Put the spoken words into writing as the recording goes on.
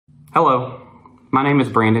Hello, my name is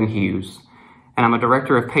Brandon Hughes, and I'm a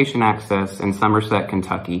Director of Patient Access in Somerset,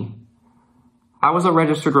 Kentucky. I was a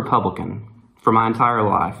registered Republican for my entire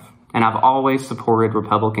life, and I've always supported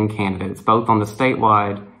Republican candidates, both on the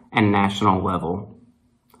statewide and national level.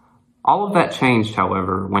 All of that changed,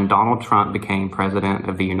 however, when Donald Trump became President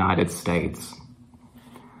of the United States.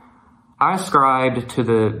 I ascribed to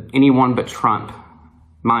the anyone but Trump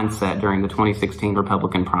mindset during the 2016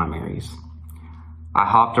 Republican primaries. I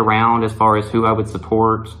hopped around as far as who I would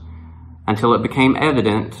support until it became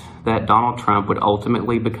evident that Donald Trump would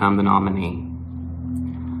ultimately become the nominee.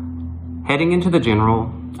 Heading into the general,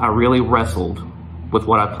 I really wrestled with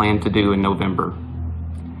what I planned to do in November.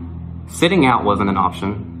 Sitting out wasn't an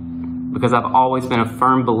option because I've always been a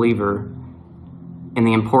firm believer in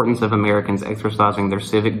the importance of Americans exercising their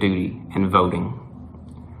civic duty and voting.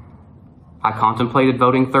 I contemplated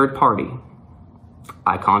voting third party.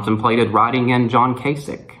 I contemplated writing in John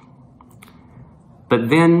Kasich. But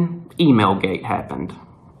then Emailgate happened.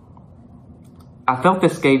 I felt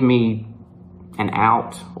this gave me an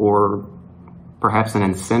out or perhaps an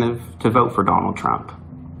incentive to vote for Donald Trump,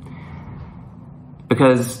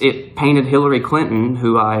 because it painted Hillary Clinton,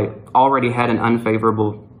 who I already had an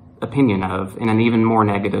unfavorable opinion of, in an even more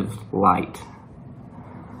negative light.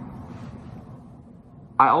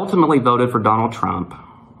 I ultimately voted for Donald Trump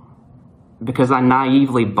because I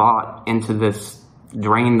naively bought into this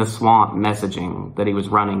drain the swamp messaging that he was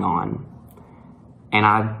running on. And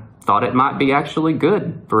I thought it might be actually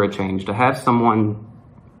good for a change to have someone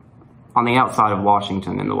on the outside of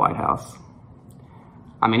Washington in the White House.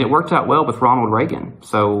 I mean, it worked out well with Ronald Reagan,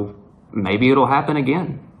 so maybe it'll happen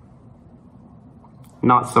again.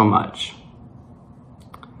 Not so much.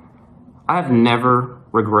 I have never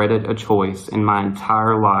regretted a choice in my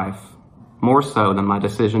entire life more so than my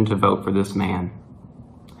decision to vote for this man.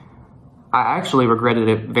 I actually regretted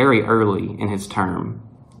it very early in his term,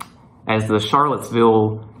 as the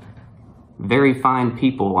Charlottesville very fine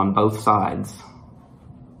people on both sides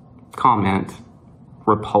comment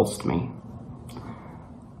repulsed me.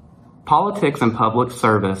 Politics and public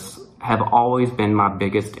service have always been my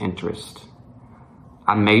biggest interest.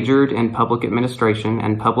 I majored in public administration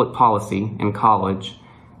and public policy in college,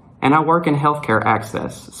 and I work in healthcare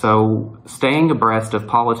access, so staying abreast of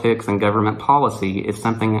politics and government policy is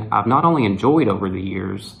something I've not only enjoyed over the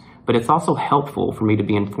years, but it's also helpful for me to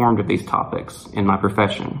be informed of these topics in my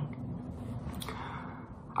profession.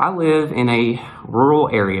 I live in a rural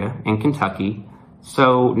area in Kentucky,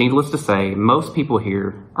 so needless to say, most people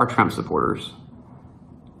here are Trump supporters.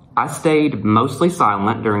 I stayed mostly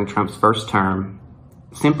silent during Trump's first term,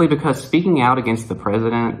 simply because speaking out against the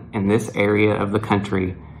president in this area of the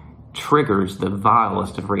country triggers the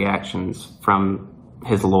vilest of reactions from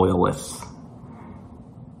his loyalists.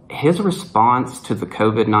 His response to the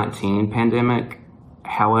COVID-19 pandemic,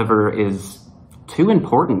 however, is too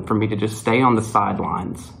important for me to just stay on the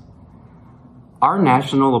sidelines. Our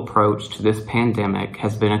national approach to this pandemic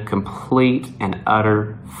has been a complete and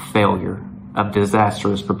utter failure of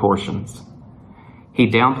disastrous proportions. He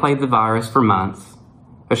downplayed the virus for months,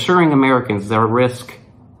 assuring Americans their risk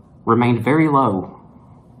remained very low.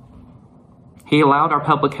 He allowed our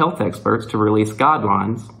public health experts to release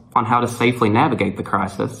guidelines on how to safely navigate the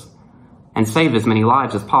crisis and save as many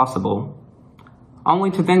lives as possible,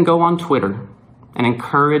 only to then go on Twitter and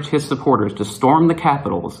encourage his supporters to storm the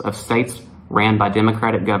capitals of states ran by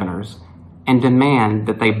Democratic governors and demand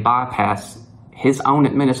that they bypass his own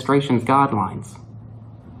administration's guidelines.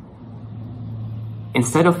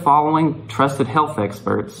 Instead of following trusted health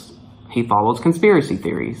experts, he follows conspiracy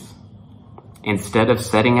theories. Instead of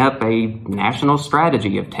setting up a national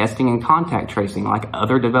strategy of testing and contact tracing like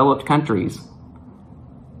other developed countries,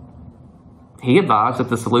 he advised that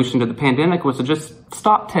the solution to the pandemic was to just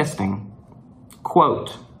stop testing.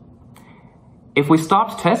 Quote, "If we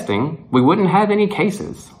stopped testing, we wouldn't have any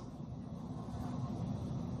cases."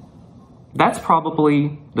 That's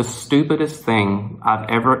probably the stupidest thing I've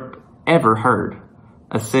ever heard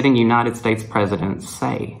a sitting United States president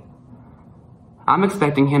say. I'm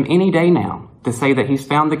expecting him any day now to say that he's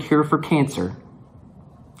found the cure for cancer.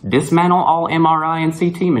 Dismantle all MRI and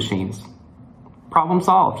CT machines. Problem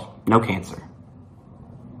solved. No cancer.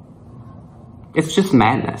 It's just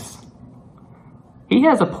madness. He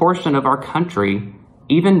has a portion of our country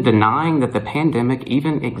even denying that the pandemic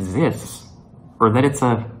even exists, or that it's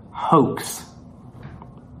a hoax.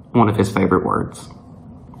 One of his favorite words.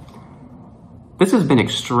 This has been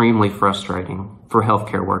extremely frustrating for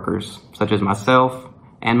healthcare workers, such as myself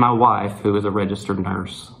and my wife, who is a registered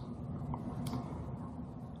nurse.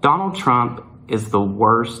 Donald Trump is the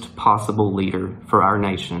worst possible leader for our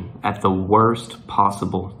nation at the worst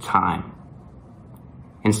possible time.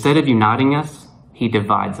 Instead of uniting us, he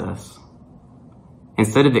divides us.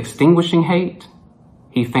 Instead of extinguishing hate,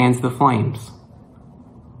 he fans the flames.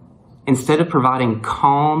 Instead of providing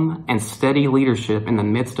calm and steady leadership in the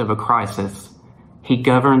midst of a crisis, he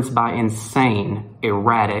governs by insane,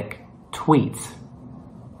 erratic tweets.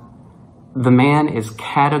 The man is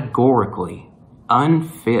categorically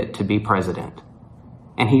unfit to be president,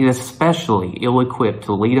 and he is especially ill-equipped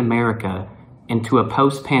to lead America into a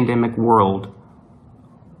post-pandemic world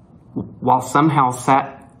while somehow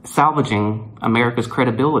salvaging America's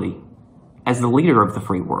credibility as the leader of the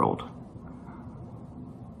free world.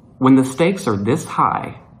 When the stakes are this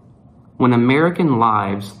high, when American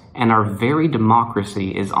lives and our very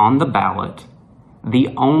democracy is on the ballot, the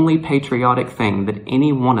only patriotic thing that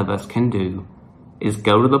any one of us can do is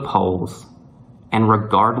go to the polls and,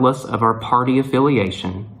 regardless of our party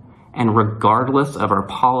affiliation and regardless of our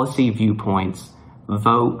policy viewpoints,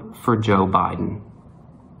 vote for Joe Biden.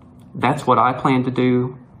 That's what I plan to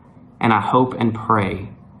do, and I hope and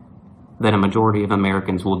pray that a majority of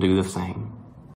Americans will do the same.